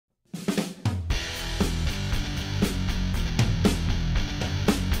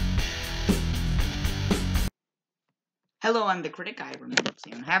Hello, I'm the critic. I remember so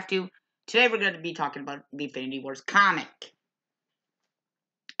you don't have to. Today we're going to be talking about the Infinity Wars comic.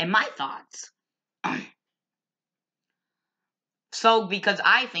 And my thoughts. So, because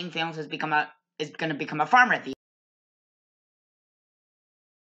I think Thanos is going to become a farmer at the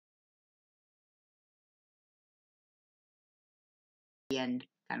end,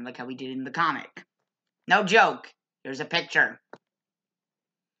 kind of like how we did in the comic. No joke. Here's a picture.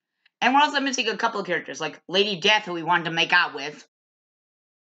 And we're also missing a couple of characters, like Lady Death, who we wanted to make out with.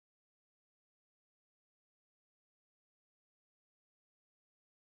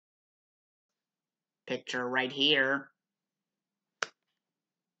 Picture right here.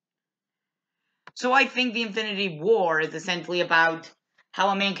 So I think the Infinity War is essentially about how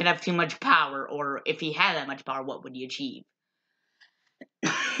a man can have too much power, or if he had that much power, what would he achieve?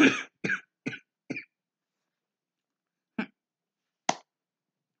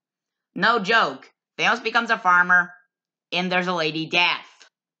 No joke. Thanos becomes a farmer, and there's a Lady Death.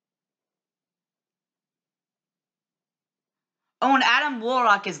 Oh, and Adam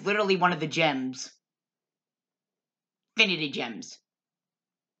Warlock is literally one of the gems. Infinity Gems.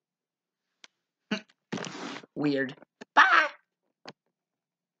 Weird.